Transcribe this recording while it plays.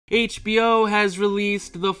HBO has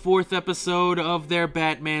released the 4th episode of their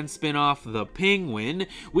Batman spin-off The Penguin,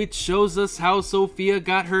 which shows us how Sofia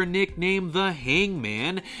got her nickname the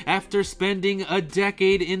Hangman after spending a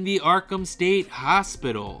decade in the Arkham State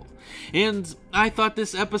Hospital. And I thought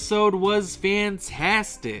this episode was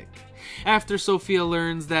fantastic. After Sofia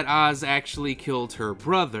learns that Oz actually killed her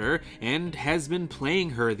brother and has been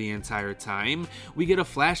playing her the entire time, we get a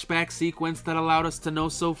flashback sequence that allowed us to know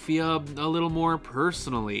Sofia a little more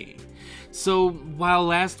personally. So, while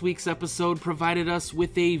last week's episode provided us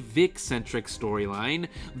with a Vic-centric storyline,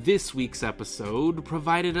 this week's episode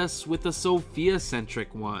provided us with a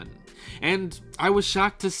Sofia-centric one. And I was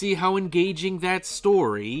shocked to see how engaging that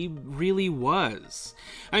story really was.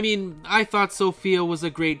 I mean, I thought Sofia was a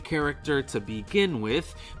great character to begin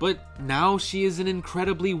with, but now she is an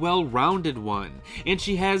incredibly well-rounded one, and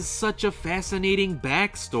she has such a fascinating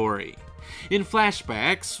backstory. In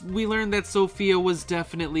flashbacks, we learned that Sofia was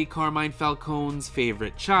definitely Carmine Falcone's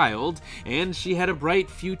favorite child, and she had a bright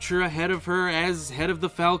future ahead of her as head of the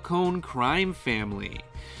Falcone crime family.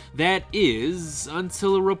 That is,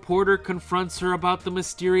 until a reporter confronts her about the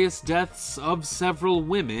mysterious deaths of several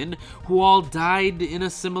women who all died in a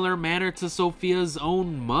similar manner to Sofia's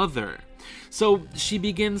own mother. So she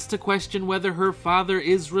begins to question whether her father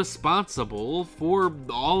is responsible for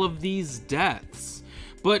all of these deaths.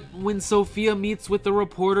 But when Sofia meets with the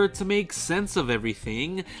reporter to make sense of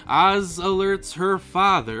everything, Oz alerts her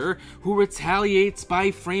father, who retaliates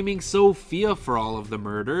by framing Sofia for all of the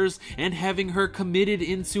murders and having her committed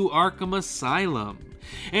into Arkham Asylum.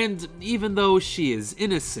 And even though she is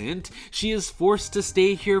innocent, she is forced to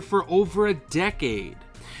stay here for over a decade.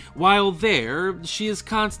 While there, she is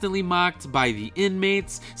constantly mocked by the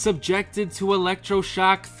inmates, subjected to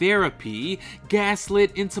electroshock therapy,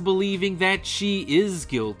 gaslit into believing that she is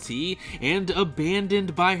guilty, and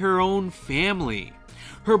abandoned by her own family.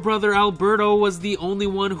 Her brother Alberto was the only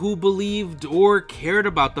one who believed or cared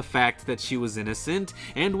about the fact that she was innocent,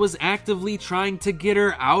 and was actively trying to get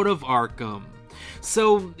her out of Arkham.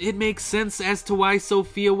 So it makes sense as to why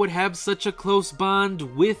Sofia would have such a close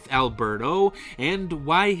bond with Alberto, and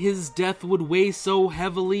why his death would weigh so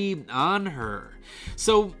heavily on her.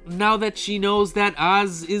 So now that she knows that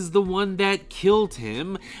Oz is the one that killed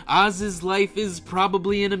him, Oz's life is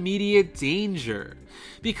probably in immediate danger.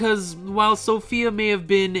 Because while Sofia may have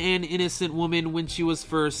been an innocent woman when she was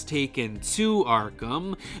first taken to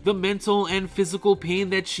Arkham, the mental and physical pain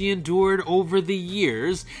that she endured over the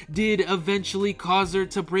years did eventually cause her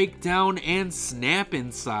to break down and snap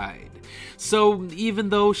inside. So even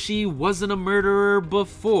though she wasn't a murderer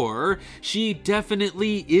before, she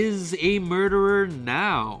definitely is a murderer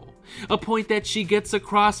now. A point that she gets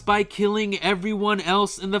across by killing everyone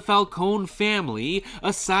else in the Falcone family,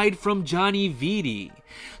 aside from Johnny Vitti.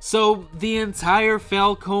 So the entire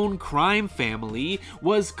Falcone crime family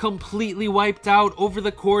was completely wiped out over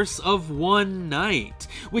the course of one night,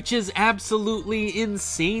 which is absolutely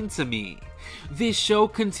insane to me. This show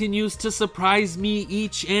continues to surprise me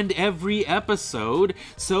each and every episode,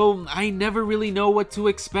 so I never really know what to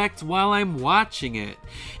expect while I'm watching it,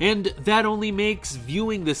 and that only makes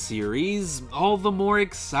viewing the series all the more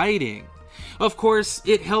exciting. Of course,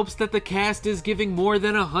 it helps that the cast is giving more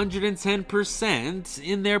than 110%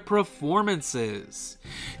 in their performances.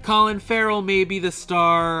 Colin Farrell may be the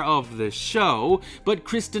star of the show, but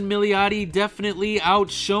Kristen Milioti definitely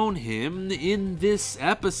outshone him in this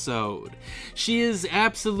episode. She is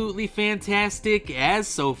absolutely fantastic as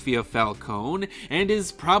Sofia Falcone, and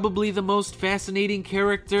is probably the most fascinating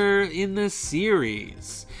character in the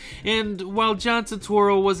series. And while John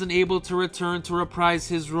Turturro wasn't able to return to reprise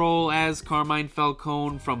his role as Carmine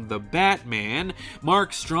Falcone from The Batman,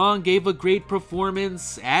 Mark Strong gave a great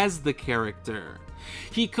performance as the character.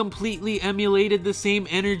 He completely emulated the same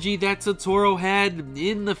energy that Turturro had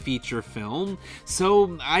in the feature film,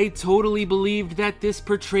 so I totally believed that this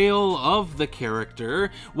portrayal of the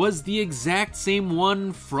character was the exact same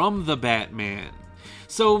one from The Batman.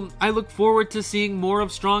 So I look forward to seeing more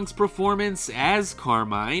of Strong's performance as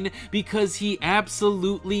Carmine, because he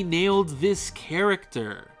absolutely nailed this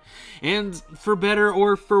character. And for better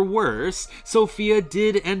or for worse, Sofia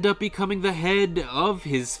did end up becoming the head of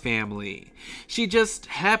his family. She just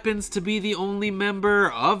happens to be the only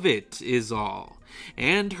member of it, is all.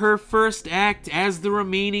 And her first act as the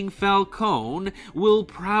remaining Falcone will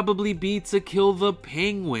probably be to kill the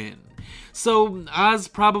Penguin. So Oz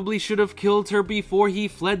probably should have killed her before he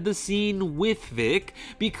fled the scene with Vic,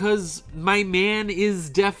 because my man is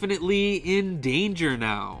definitely in danger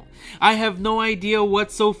now. I have no idea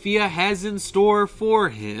what Sofia has in store for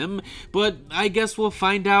him, but I guess we'll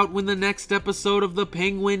find out when the next episode of The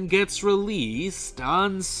Penguin gets released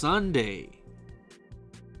on Sunday.